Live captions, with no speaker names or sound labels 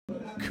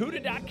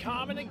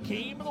CUDA.com and the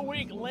game of the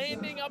week,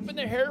 landing up in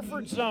the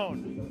Hereford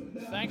zone.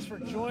 Thanks for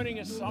joining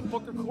us. I'm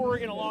Booker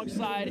Corrigan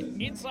alongside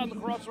Inside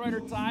Lacrosse writer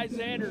Ty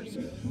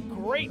Zanders.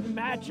 Great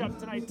matchup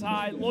tonight,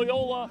 Ty.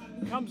 Loyola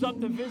comes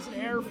up to visit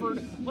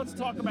Hereford. Let's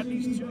talk about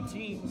these two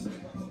teams.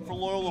 For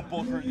Loyola,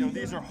 Booker,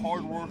 these are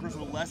hard workers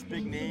with less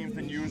big names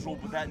than usual,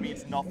 but that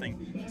means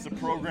nothing. It's a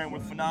program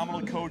with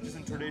phenomenal coaches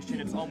and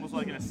tradition. It's almost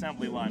like an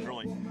assembly line,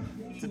 really.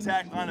 It's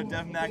attack line of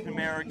Devin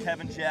McNamara,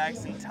 Kevin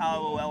Jackson,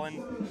 Tyler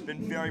Llewellyn.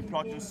 Been very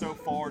productive so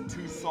far.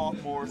 Two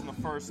sophomores in the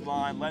first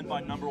line, led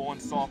by number one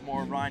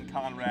sophomore Ryan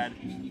Conrad,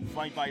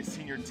 flanked by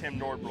senior Tim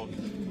Nordbrook.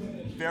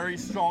 Very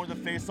strong with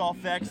the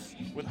face-off X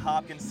with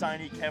Hopkins,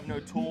 Siney, Kevin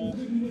O'Toole.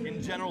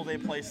 In general, they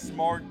play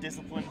smart,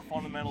 disciplined,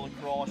 fundamental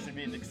lacrosse. Should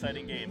be an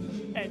exciting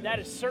game. And that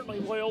is certainly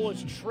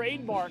Loyola's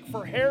trademark.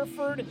 For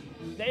Hereford,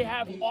 they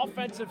have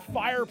offensive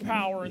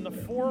firepower in the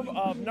form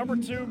of number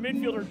 2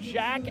 midfielder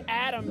Jack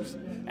Adams,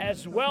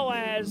 as well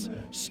as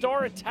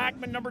star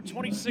attackman number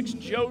 26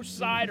 Joe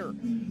Sider.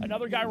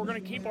 Another guy we're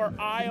going to keep our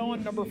eye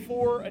on, number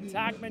 4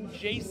 attackman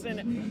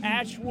Jason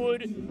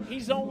Ashwood.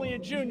 He's only a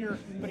junior,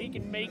 but he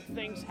can make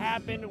things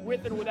happen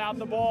with and without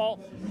the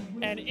ball.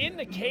 And in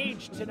the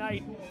cage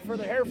tonight for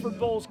the Hereford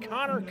Bulls,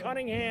 Connor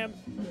Cunningham.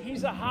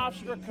 He's a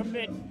Hofstra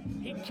commit.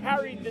 He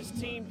carried this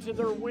team to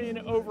their win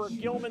over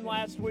Gilman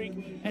last week,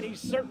 and he's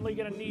certainly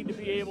going to need to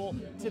be able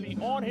to be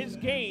on his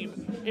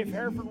game if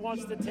Hereford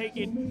wants to take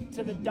it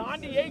to the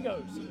Don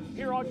Diegos.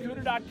 Here on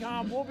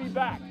CUDA.com, we'll be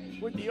back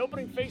with the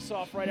opening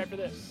face-off right after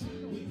this.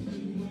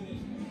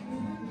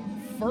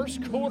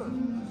 First quarter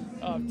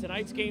of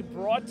tonight's game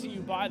brought to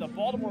you by the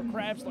Baltimore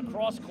Crabs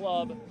Lacrosse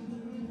Club.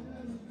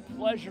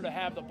 Pleasure to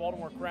have the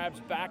Baltimore Crabs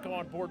back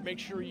on board. Make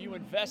sure you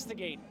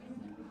investigate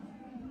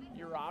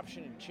your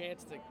option and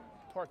chance to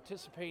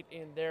participate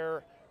in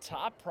their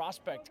top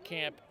prospect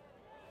camp.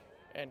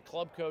 And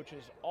club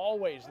coaches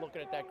always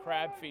looking at that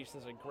crab feast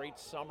as a great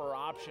summer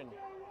option.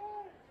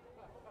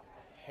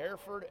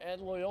 Hereford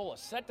and Loyola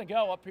set to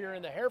go up here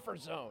in the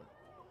Hereford zone.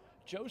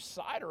 Joe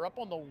Sider up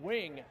on the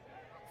wing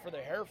for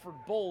the Hereford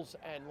Bulls,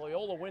 and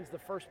Loyola wins the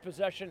first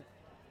possession.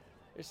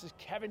 This is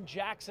Kevin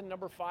Jackson,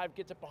 number 5,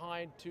 gets it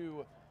behind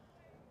to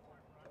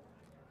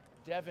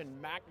Devin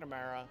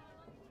McNamara.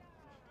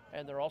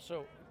 And they're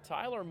also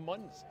Tyler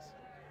Munns.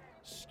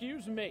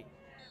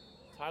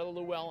 Tyler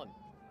Llewellyn.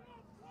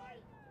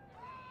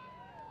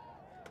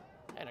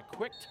 And a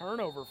quick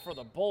turnover for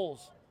the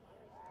Bulls.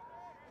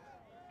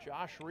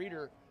 Josh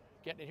Reeder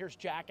getting it. Here's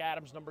Jack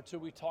Adams, number 2.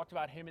 We talked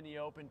about him in the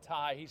open.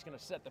 Ty, he's going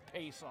to set the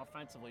pace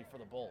offensively for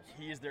the Bulls.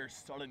 He is their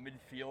stud at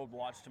midfield.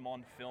 Watched him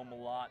on film a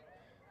lot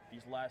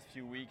these last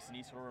few weeks, and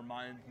he sort of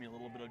reminded me a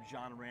little bit of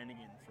John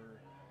Rannigan for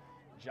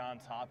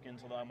Johns Hopkins,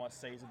 although I must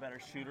say he's a better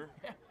shooter.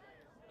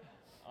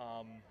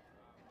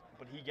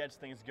 But he gets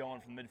things going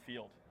from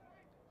midfield.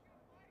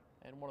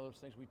 And one of those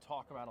things we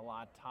talk about a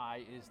lot,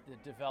 Ty, is the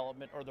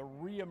development or the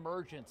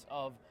reemergence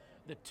of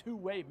the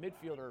two-way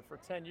midfielder. For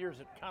 10 years,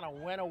 it kind of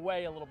went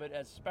away a little bit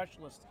as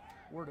specialists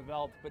were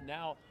developed. But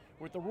now,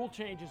 with the rule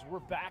changes, we're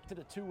back to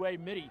the two-way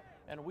midi,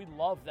 and we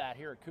love that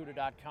here at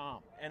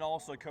CUDA.com. And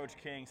also Coach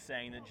King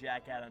saying that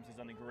Jack Adams has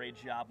done a great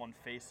job on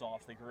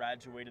face-offs. They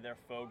graduated their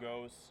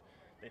Fogos.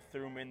 They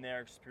threw him in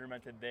there,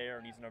 experimented there,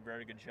 and he's done a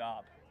very good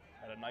job.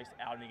 Had a nice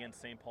outing against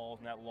St. Paul's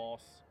in that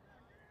loss,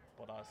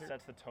 but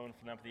sets the tone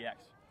for them for the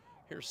X.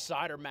 Here's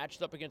Sider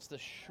matched up against the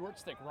short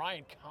stick,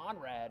 Ryan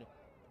Conrad.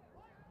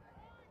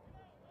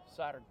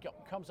 Sider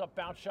comes up,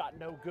 bounce shot,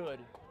 no good.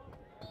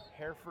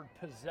 Hereford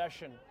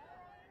possession.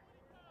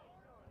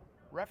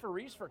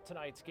 Referees for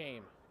tonight's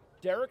game.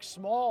 Derek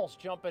Smalls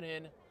jumping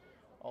in,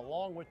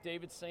 along with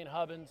David St.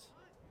 Hubbins,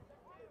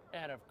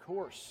 and of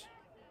course,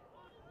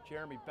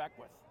 Jeremy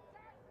Beckwith.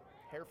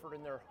 Hereford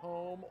in their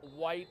home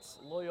whites,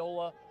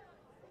 Loyola,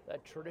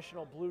 that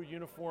traditional blue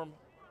uniform.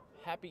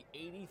 Happy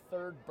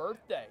 83rd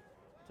birthday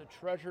to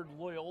treasured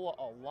Loyola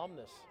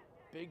alumnus,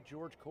 Big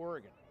George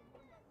Corrigan.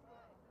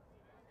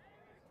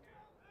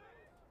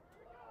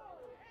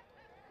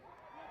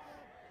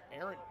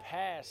 Errant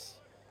pass,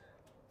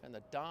 and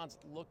the Dons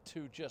look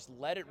to just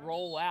let it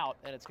roll out,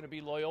 and it's going to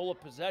be Loyola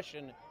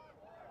possession.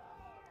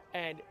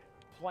 And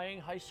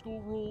playing high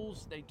school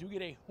rules, they do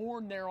get a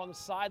horn there on the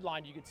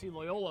sideline. You can see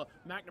Loyola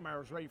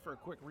McNamara is ready for a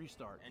quick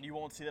restart. And you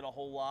won't see that a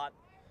whole lot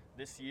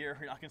this year.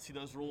 You're not going to see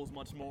those rules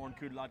much more on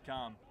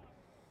CUDA.com.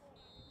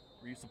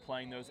 We're used to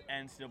playing those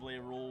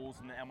NCAA rules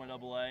in the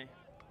MLAA.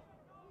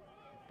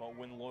 But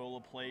when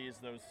Loyola plays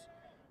those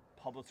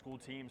public school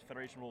teams,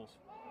 federation rules.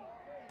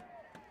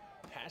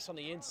 Pass on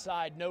the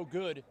inside, no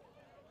good.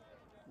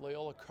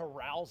 Loyola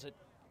corrals it.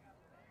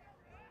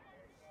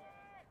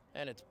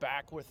 And it's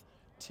back with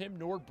Tim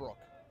Nordbrook.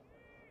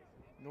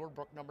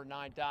 Nordbrook, number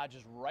 9,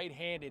 dodges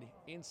right-handed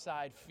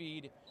inside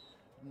feed.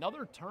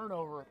 Another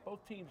turnover.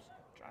 Both teams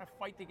trying to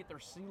fight to get their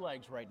sea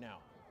legs right now.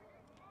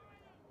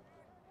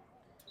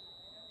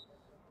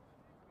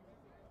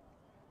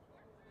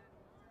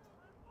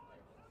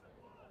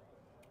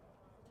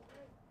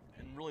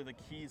 And really the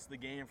keys to the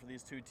game for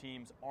these two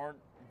teams aren't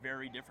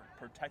very different.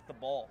 Protect the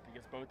ball,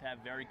 because both have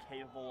very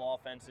capable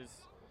offenses.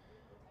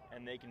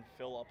 and they can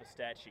fill up a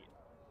stat sheet.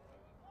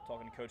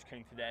 Talking to Coach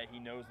King today, he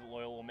knows that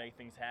Loyola will make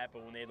things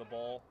happen when they have the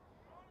ball.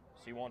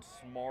 So he wants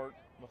smart,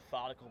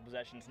 methodical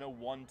possessions, no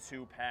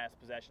 1-2 pass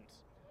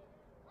possessions.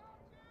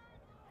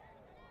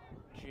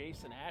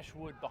 Jason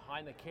Ashwood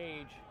behind the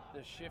cage,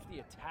 the shifty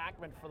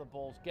attackman for the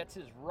Bulls, gets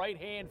his right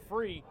hand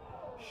free.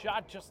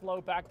 Shot just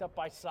low, backed up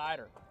by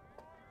Sider.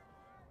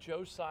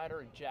 Joe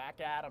Sider and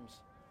Jack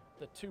Adams,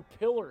 the two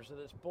pillars of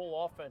this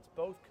Bull offense,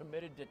 both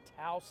committed to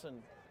Towson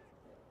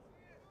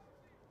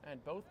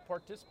and both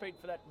participate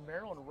for that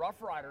Maryland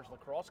Rough Riders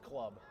lacrosse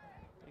club.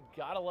 You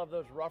gotta love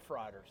those Rough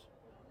Riders.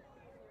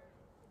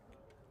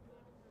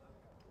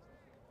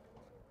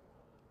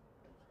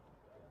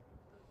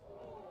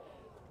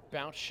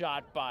 Bounce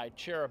shot by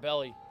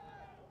Cherabelli.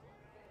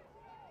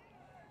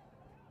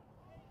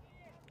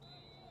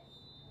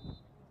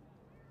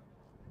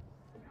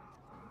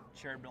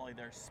 Cherabelli,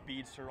 their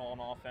speedster on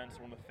offense,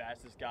 one of the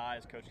fastest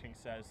guys, Coach King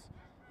says,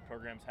 the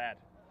program's had.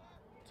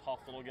 Tough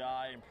little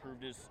guy,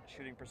 improved his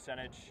shooting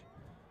percentage.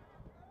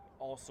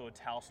 Also a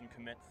Towson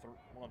commit,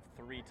 one of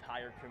 3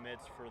 tire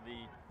commits for the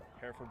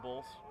Hereford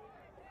Bulls.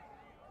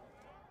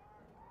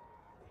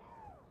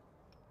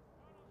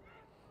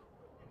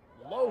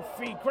 Low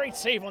feed, great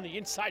save on the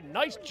inside.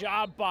 Nice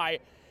job by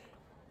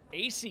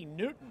A.C.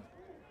 Newton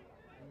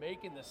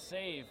making the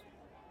save.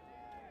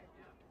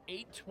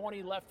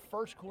 8:20 left,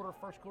 first quarter.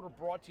 First quarter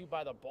brought to you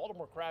by the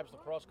Baltimore Crabs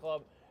Lacrosse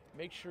Club.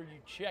 Make sure you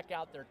check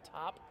out their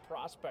top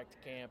prospect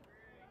camp.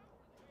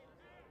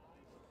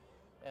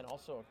 And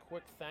also a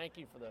quick thank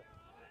you for the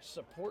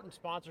support and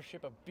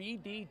sponsorship of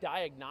BD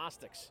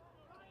Diagnostics.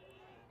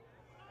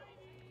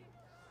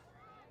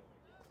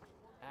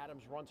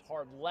 Adams runs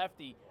hard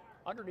lefty.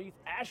 Underneath,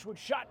 Ashwood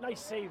shot,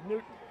 nice save,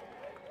 Newton.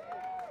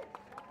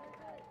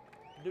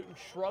 Newton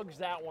shrugs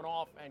that one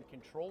off and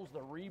controls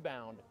the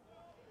rebound.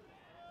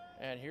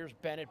 And here's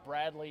Bennett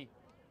Bradley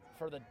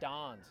for the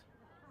Dons.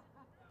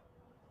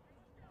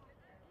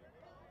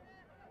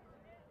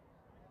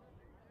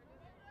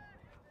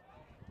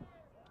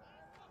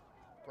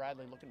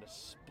 Bradley looking to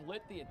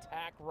split the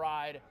attack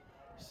ride.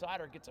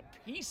 Sider gets a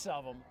piece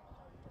of him.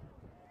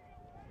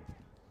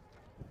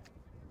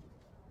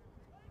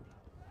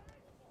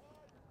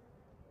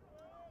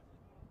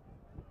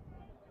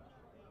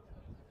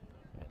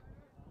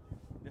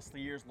 This is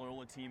the year's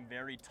Loyola team,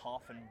 very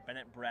tough, and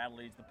Bennett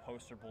Bradley's the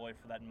poster boy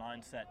for that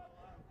mindset.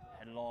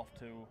 Headed off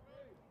to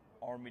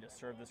Army to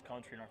serve this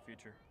country in our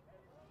future.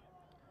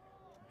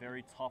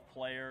 Very tough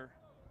player,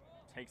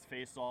 takes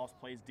face-offs,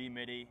 plays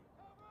D-midi.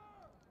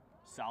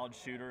 Solid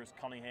shooter as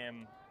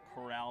Cunningham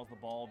corrals the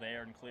ball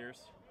there and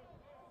clears.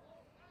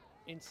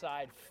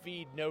 Inside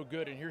feed, no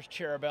good, and here's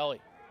Cherabelli.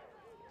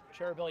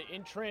 Cherabelli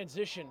in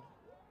transition.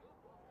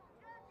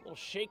 Little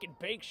shake and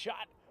bake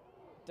shot,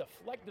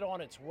 deflected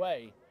on its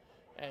way.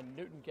 And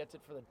Newton gets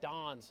it for the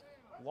Dons.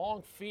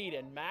 Long feed,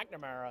 and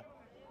McNamara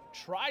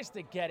tries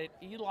to get it.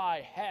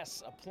 Eli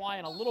Hess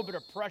applying a little bit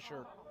of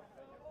pressure.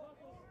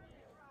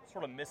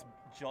 Sort of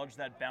misjudged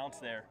that bounce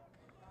there,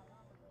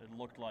 it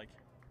looked like.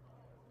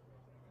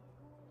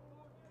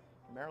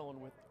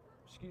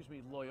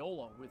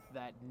 Loyola with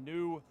that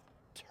new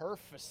turf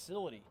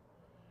facility.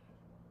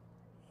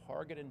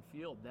 Hargaden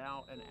Field,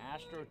 now an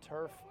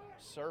AstroTurf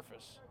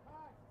surface.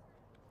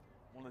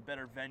 One of the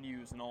better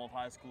venues in all of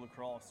high school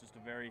lacrosse, just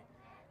a very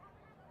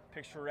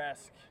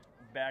picturesque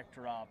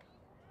backdrop.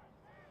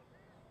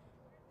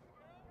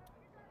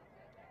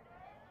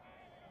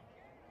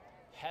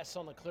 Hess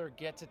on the clear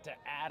gets it to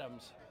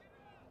Adams.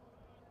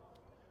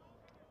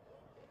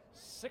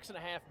 6.5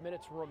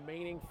 minutes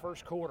remaining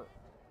first quarter.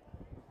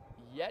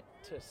 Yet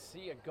to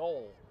see a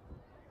goal.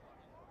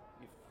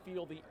 You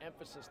feel the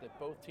emphasis that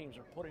both teams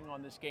are putting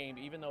on this game,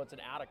 even though it's an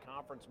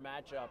out-of-conference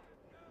matchup.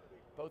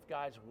 Both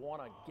guys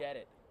want to get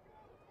it.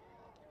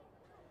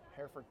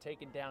 Hereford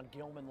taking down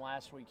Gilman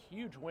last week.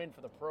 Huge win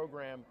for the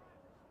program.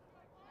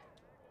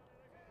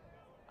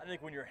 I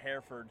think when you're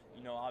Hereford,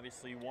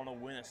 obviously you want to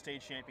win a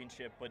state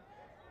championship, but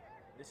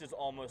this is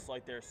almost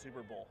like their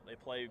Super Bowl. They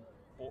play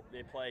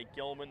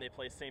Gilman, they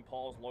play St.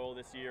 Paul's, Loyola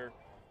this year.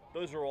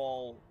 Those are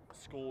all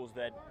schools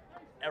that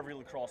every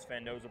lacrosse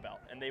fan knows about,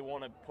 and they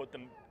want to put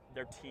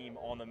their team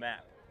on the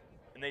map.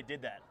 And they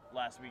did that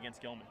last week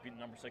against Gilman, beating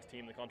the number 6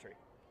 team in the country.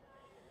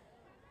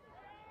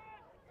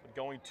 But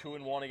going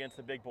 2-1 against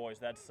the big boys,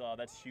 that's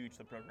huge for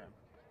the program.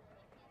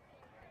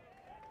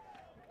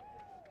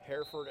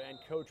 Hereford and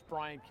Coach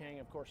Brian King,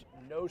 of course,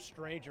 no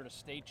stranger to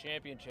state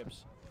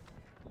championships.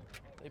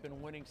 They've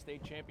been winning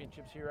state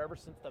championships here ever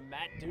since the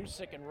Matt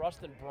Dusick and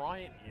Rustin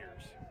Bryant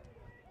years.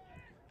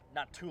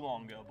 Not too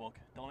long ago, Book.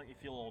 Don't let you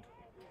feel old.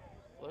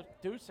 Well,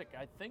 Dusick,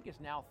 I think, is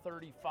now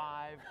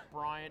 35,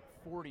 Bryant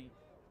 40.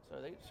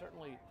 So they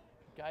certainly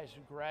guys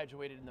who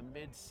graduated in the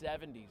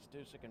mid-70s,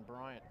 Dusick and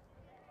Bryant.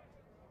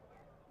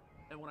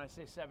 And when I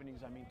say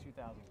 70s, I mean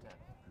 2010.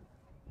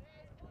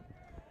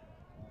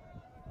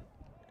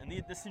 And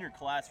the senior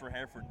class for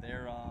Hereford,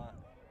 they're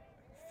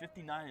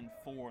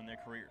 59-4 in their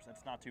careers.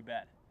 That's not too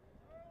bad.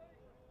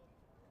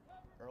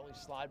 Early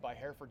slide by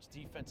Hereford's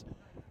defense.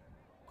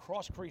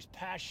 Cross crease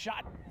pass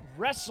shot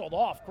wrestled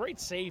off. Great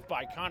save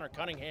by Connor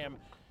Cunningham.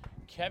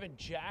 Kevin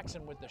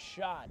Jackson with the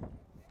shot.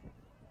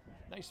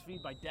 Nice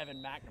feed by Devin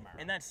McNamara.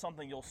 And that's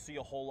something you'll see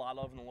a whole lot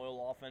of in the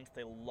Loyola offense.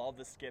 They love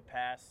the skip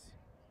pass,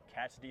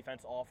 catch the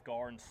defense off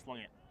guard, and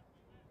sling it.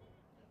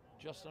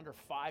 Just under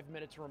 5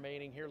 minutes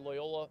remaining here.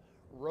 Loyola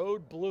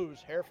Road Blues.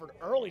 Hereford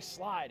early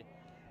slide.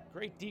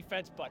 Great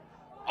defense, but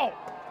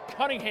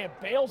Cunningham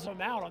bails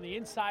him out on the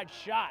inside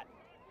shot.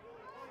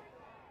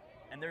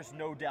 And there's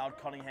no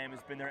doubt Cunningham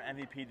has been their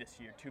MVP this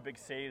year. 2 big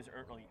saves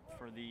early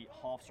for the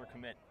Hofstra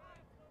commit.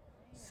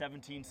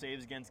 17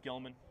 saves against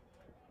Gilman.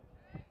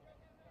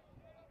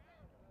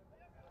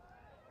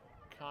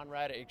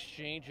 Conrad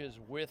exchanges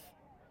with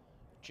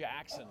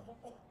Jackson.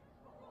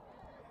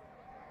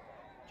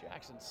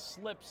 Jackson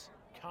slips.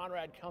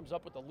 Conrad comes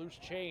up with a loose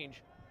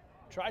change.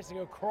 Tries to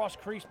go cross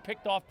crease,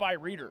 picked off by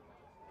Reeder.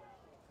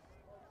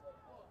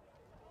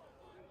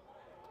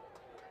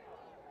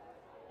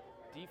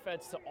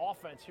 Defense to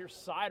offense. Here's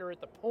Sider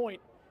at the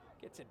point.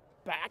 Gets it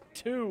back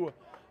to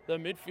the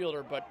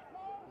midfielder, but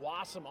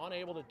Wassam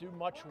unable to do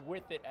much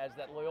with it as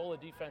that Loyola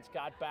defense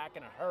got back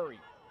in a hurry.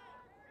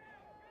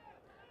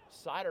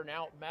 Sider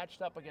now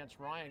matched up against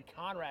Ryan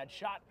Conrad.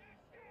 Shot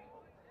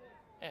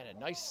and a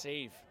nice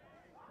save.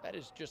 That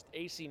is just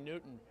AC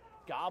Newton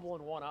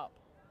gobbling one up.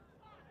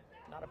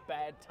 Not a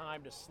bad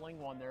time to sling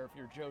one there if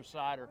you're Joe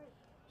Sider.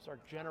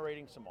 Start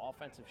generating some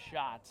offensive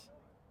shots.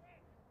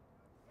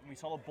 We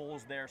saw the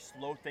Bulls there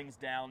slow things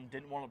down,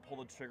 didn't want to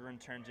pull the trigger in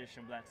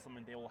transition, but that's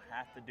something they will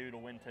have to do to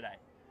win today.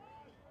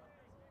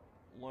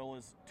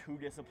 Loyola's too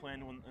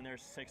disciplined in their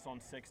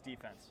 6-on-6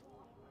 defense.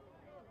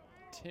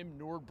 Tim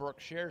Nordbrook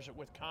shares it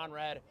with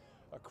Conrad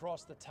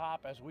across the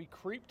top as we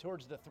creep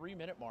towards the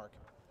 3-minute mark.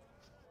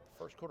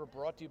 First quarter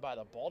brought to you by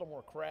the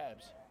Baltimore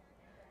Crabs.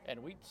 And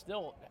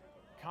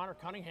Connor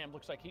Cunningham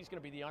looks like he's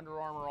going to be the Under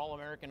Armour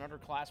All-American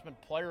Underclassman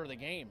Player of the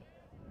Game.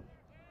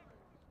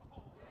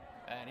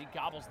 And he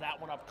gobbles that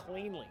one up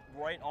cleanly.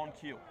 Right on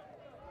cue.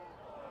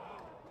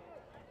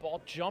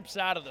 Ball jumps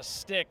out of the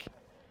stick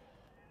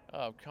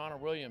of Connor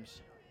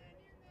Williams.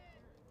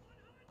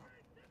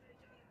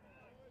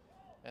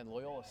 And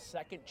Loyola's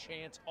second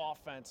chance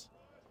offense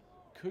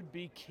could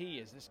be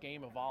key as this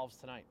game evolves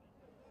tonight.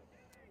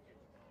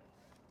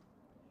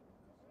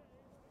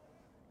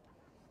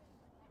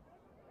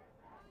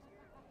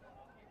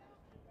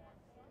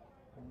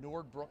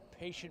 Nordbrook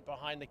patient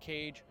behind the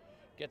cage,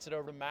 gets it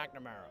over to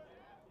McNamara.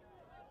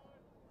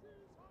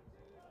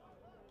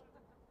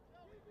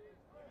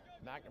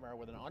 McNamara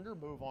with an under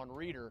move on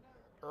Reeder.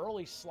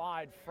 Early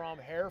slide from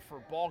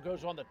Hereford. Ball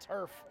goes on the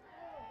turf.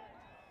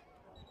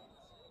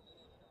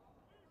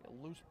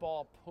 A loose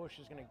ball push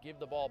is going to give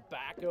the ball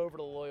back over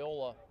to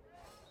Loyola.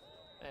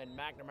 And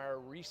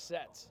McNamara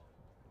resets.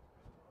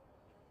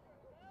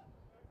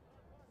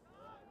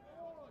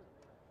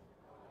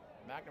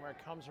 McNamara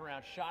comes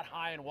around, shot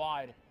high and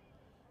wide.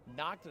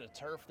 Knocked to the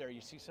turf there.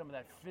 You see some of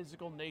that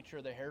physical nature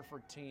of the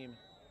Hereford team.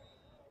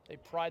 They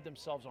pride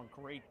themselves on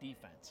great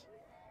defense.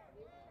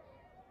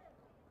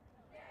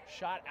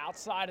 Shot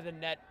outside of the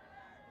net.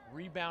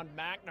 Rebound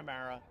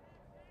McNamara.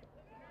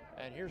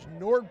 And here's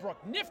Nordbrook.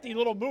 Nifty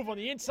little move on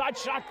the inside.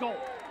 Shot goal.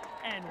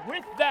 And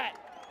with that,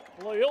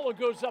 Loyola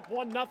goes up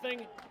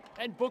 1-0,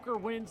 and Booker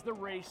wins the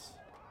race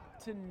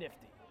to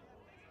Nifty.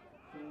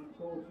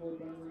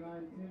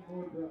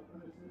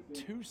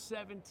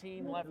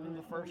 2:17 left in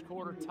the first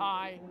quarter.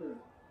 Tie.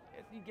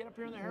 If you get up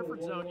here in the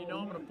Hereford zone, you know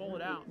I'm going to pull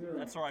it out.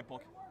 That's all right,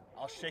 Book.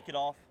 I'll shake it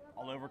off.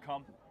 I'll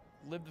overcome.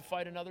 Live to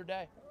fight another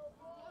day.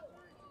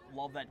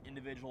 Love that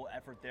individual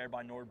effort there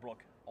by Nordbrook.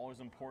 Always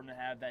important to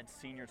have that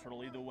senior sort of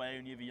lead the way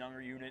when you have a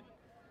younger unit.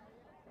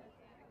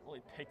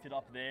 Really picked it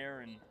up there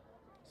and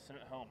sent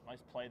it home.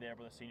 Nice play there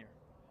by the senior.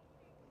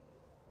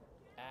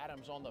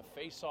 Adams on the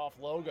face-off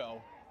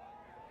logo.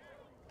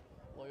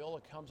 Loyola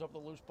comes up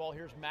with a loose ball.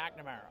 Here's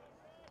McNamara.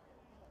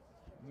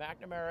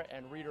 McNamara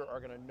and Reeder are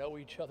going to know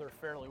each other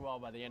fairly well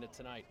by the end of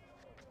tonight.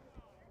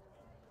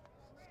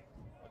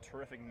 A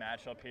terrific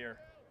matchup here.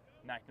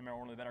 McNamara,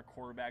 one of the better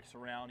quarterbacks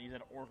around. He's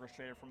had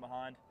orchestrator from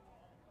behind.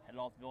 Headed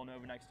off to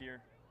Villanova next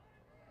year.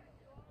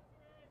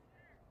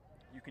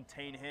 You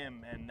contain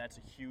him, and that's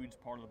a huge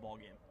part of the ball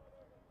game.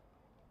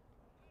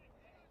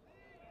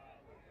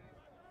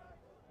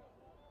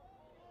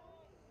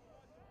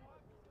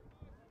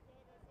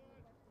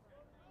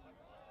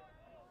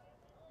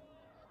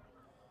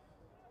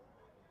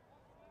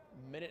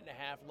 Minute and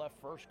a half left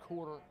first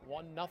quarter.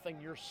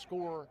 1-0 your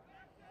score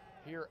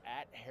here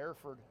at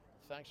Hereford.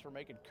 Thanks for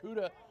making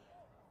CUDA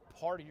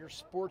part of your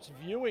sports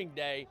viewing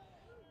day.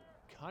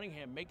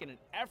 Cunningham making an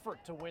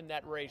effort to win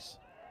that race.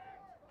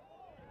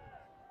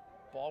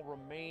 Ball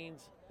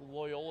remains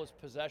Loyola's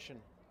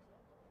possession.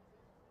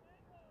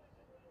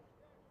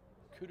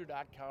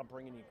 CUDA.com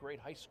bringing you great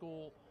high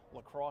school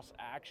lacrosse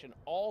action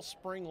all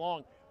spring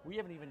long. We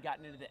haven't even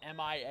gotten into the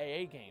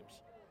MIAA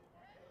games.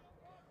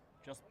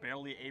 Just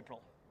barely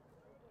April.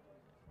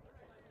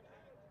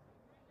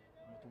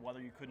 With the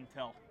weather, you couldn't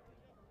tell.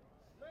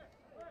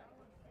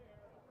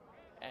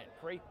 And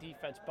great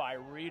defense by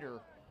Reeder.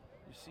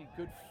 You see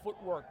good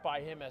footwork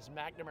by him as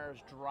McNamara's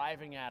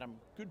driving at him.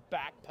 Good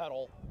back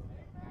pedal.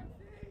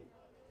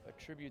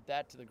 Attribute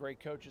that to the great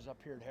coaches up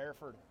here at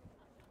Hereford.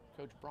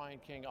 Coach Brian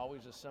King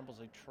always assembles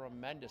a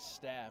tremendous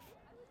staff.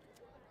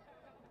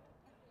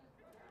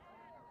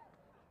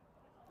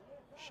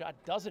 Shot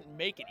doesn't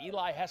make it.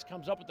 Eli Hess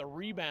comes up with the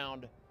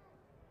rebound.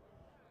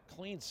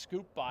 Clean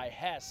scoop by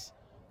Hess.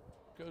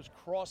 Goes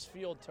cross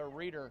field to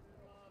Reeder.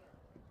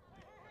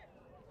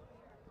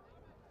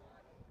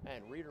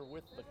 And Reeder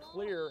with the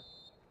clear.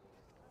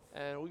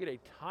 And we get a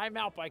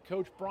timeout by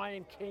Coach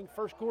Brian King.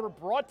 First quarter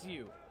brought to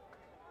you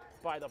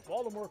by the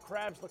Baltimore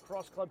Crabs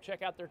Lacrosse Club.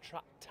 Check out their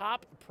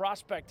top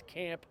prospect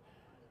camp.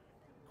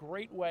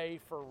 Great way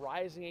for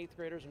rising 8th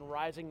graders and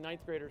rising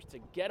 9th graders to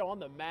get on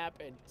the map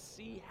and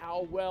see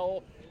how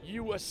well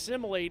you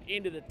assimilate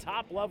into the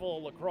top level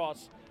of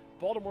lacrosse.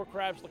 Baltimore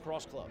Crabs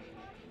Lacrosse Club.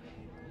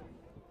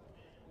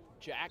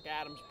 Jack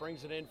Adams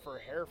brings it in for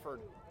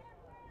Hereford.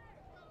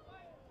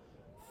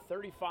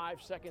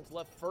 35 seconds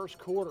left, first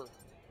quarter.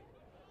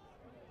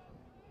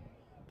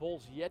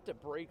 Bulls yet to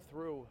break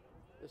through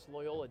this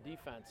Loyola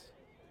defense.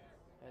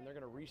 And they're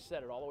going to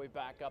reset it all the way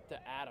back up to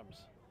Adams.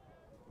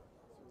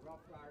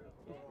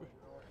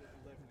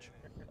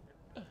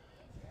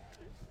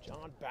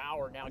 John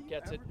Bauer now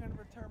gets it.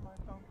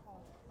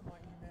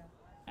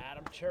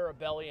 Adam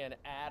Cherabelli and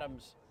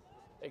Adams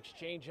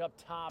exchange up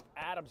top.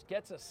 Adams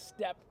gets a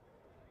step,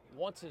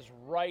 wants his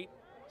right,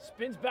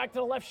 spins back to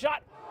the left,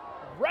 shot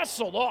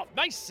wrestled off.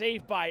 Nice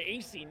save by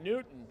AC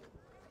Newton.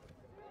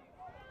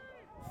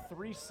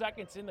 3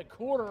 seconds in the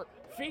quarter,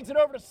 feeds it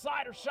over to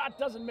Sider, shot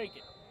doesn't make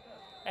it.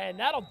 And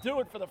that'll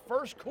do it for the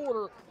first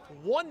quarter.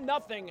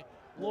 1-0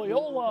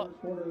 Loyola,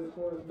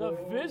 the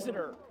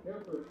visitor,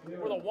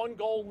 with a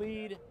 1-goal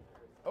lead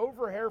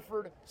over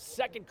Hereford.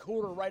 Second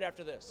quarter right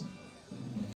after this.